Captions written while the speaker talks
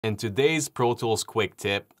In today's Pro Tools quick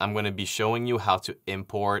tip, I'm going to be showing you how to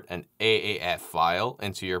import an AAF file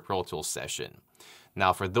into your Pro Tools session.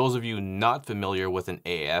 Now, for those of you not familiar with an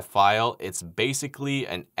AAF file, it's basically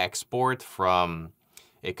an export from,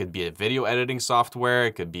 it could be a video editing software,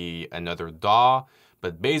 it could be another DAW,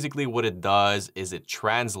 but basically what it does is it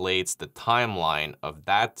translates the timeline of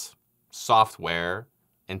that software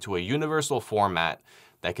into a universal format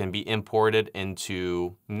that can be imported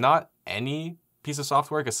into not any piece of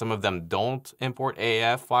software, because some of them don't import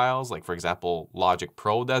AAF files, like for example, Logic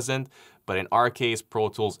Pro doesn't, but in our case, Pro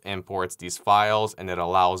Tools imports these files and it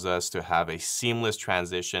allows us to have a seamless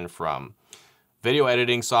transition from video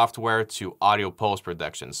editing software to audio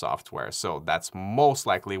post-production software. So that's most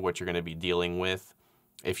likely what you're gonna be dealing with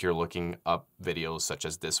if you're looking up videos such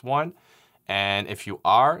as this one. And if you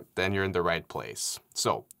are, then you're in the right place.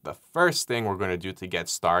 So the first thing we're gonna do to get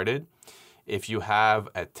started, if you have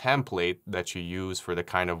a template that you use for the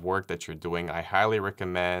kind of work that you're doing, I highly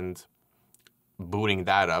recommend booting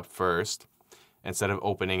that up first instead of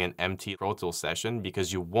opening an empty Pro Tools session,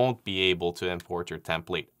 because you won't be able to import your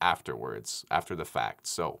template afterwards, after the fact.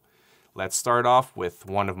 So let's start off with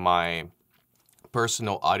one of my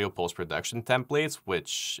personal audio post-production templates,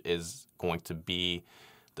 which is going to be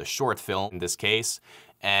the short film in this case.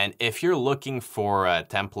 And if you're looking for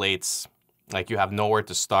templates, like you have nowhere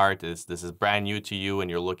to start, this is brand new to you and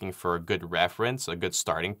you're looking for a good reference, a good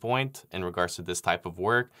starting point in regards to this type of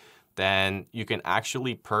work, then you can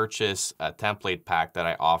actually purchase a template pack that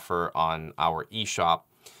I offer on our eShop.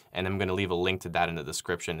 And I'm gonna leave a link to that in the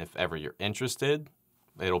description if ever you're interested.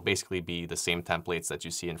 It'll basically be the same templates that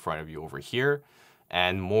you see in front of you over here,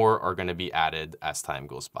 and more are gonna be added as time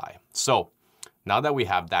goes by. So now that we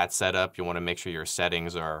have that set up, you want to make sure your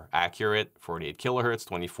settings are accurate. 48 kilohertz,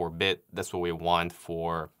 24-bit. That's what we want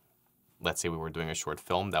for, let's say we were doing a short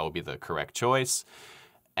film. That would be the correct choice.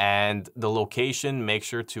 And the location, make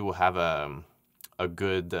sure to have a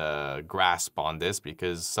good grasp on this,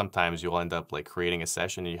 because sometimes you'll end up like creating a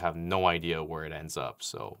session and you have no idea where it ends up.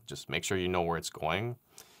 So just make sure you know where it's going,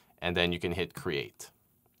 and then you can hit create.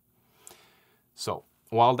 So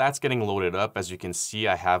while that's getting loaded up, as you can see,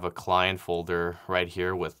 I have a client folder right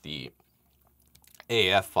here with the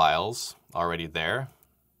AAF files already there.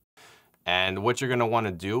 And what you're gonna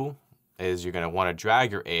wanna do is you're gonna wanna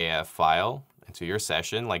drag your AAF file into your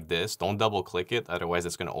session like this. Don't double click it, otherwise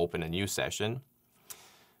it's gonna open a new session.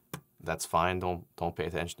 That's fine, don't pay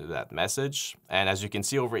attention to that message. And as you can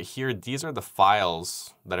see over here, these are the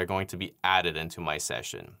files that are going to be added into my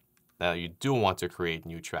session. Now you do want to create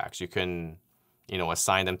new tracks. You can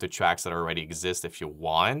assign them to tracks that already exist if you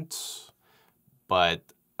want, but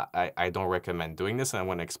I don't recommend doing this, and I'm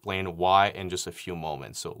going to explain why in just a few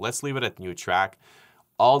moments. So let's leave it at new track.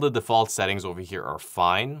 All the default settings over here are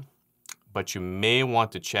fine, but you may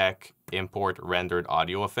want to check import rendered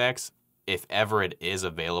audio effects if ever it is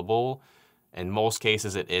available. In most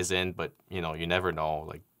cases it isn't, but you never know.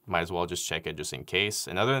 Like, might as well just check it just in case.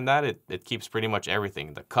 And other than that, it keeps pretty much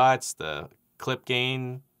everything. The cuts, the clip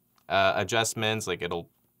gain, adjustments, like it'll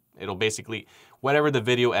basically, whatever the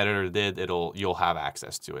video editor did, you'll have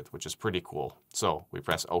access to it, which is pretty cool. So we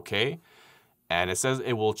press OK, and it says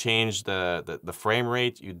it will change the frame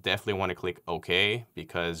rate. You definitely want to click OK,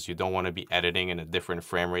 because you don't want to be editing in a different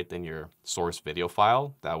frame rate than your source video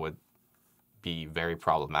file. That would be very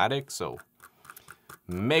problematic. So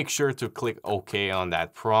make sure to click OK on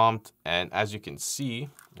that prompt. And as you can see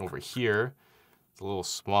over here, it's a little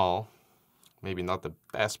small. Maybe not the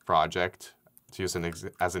best project to use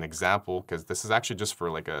as an example, because this is actually just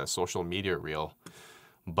for like a social media reel,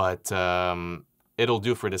 but it'll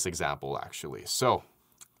do for this example actually. So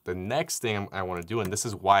the next thing I want to do, and this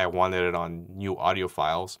is why I wanted it on new audio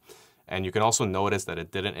files, and you can also notice that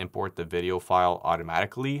it didn't import the video file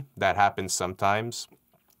automatically. That happens sometimes.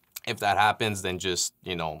 If that happens, then just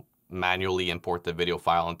manually import the video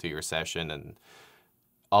file into your session and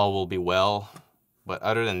all will be well. But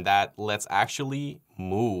other than that, let's actually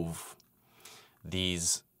move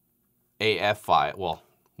these AAF file, well,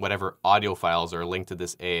 whatever audio files are linked to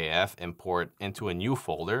this AAF import into a new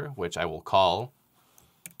folder, which I will call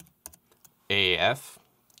AAF.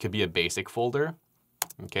 Could be a basic folder,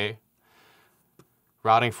 okay?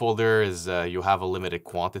 Routing folder is, you have a limited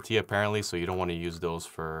quantity apparently, so you don't want to use those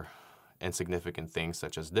for insignificant things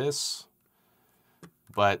such as this.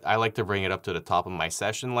 But I like to bring it up to the top of my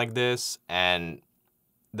session like this, and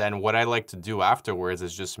then what I like to do afterwards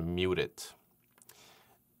is just mute it.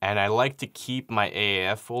 And I like to keep my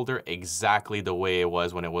AAF folder exactly the way it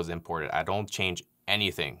was when it was imported. I don't change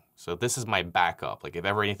anything. So this is my backup. Like if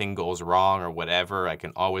ever anything goes wrong or whatever, I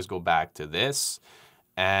can always go back to this.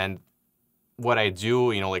 And what I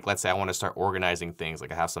do, like let's say I want to start organizing things,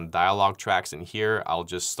 like I have some dialogue tracks in here, I'll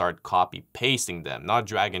just start copy pasting them, not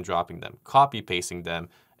drag and dropping them, copy pasting them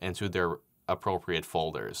into their appropriate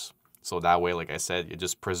folders. So that way, like I said, it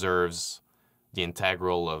just preserves the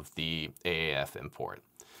integral of the AAF import.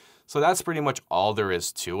 So that's pretty much all there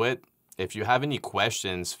is to it. If you have any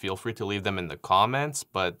questions, feel free to leave them in the comments,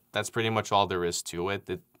 but that's pretty much all there is to it.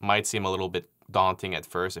 It might seem a little bit daunting at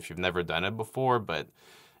first if you've never done it before, but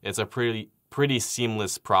it's a pretty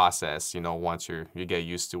seamless process, once you get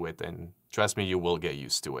used to it, and trust me, you will get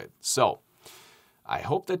used to it. So I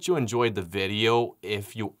hope that you enjoyed the video.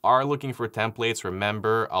 If you are looking for templates,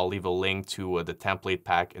 remember, I'll leave a link to the template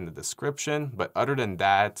pack in the description. But other than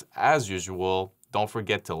that, as usual, don't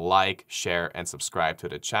forget to like, share, and subscribe to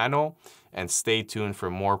the channel, and stay tuned for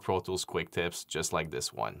more Pro Tools quick tips just like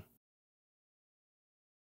this one.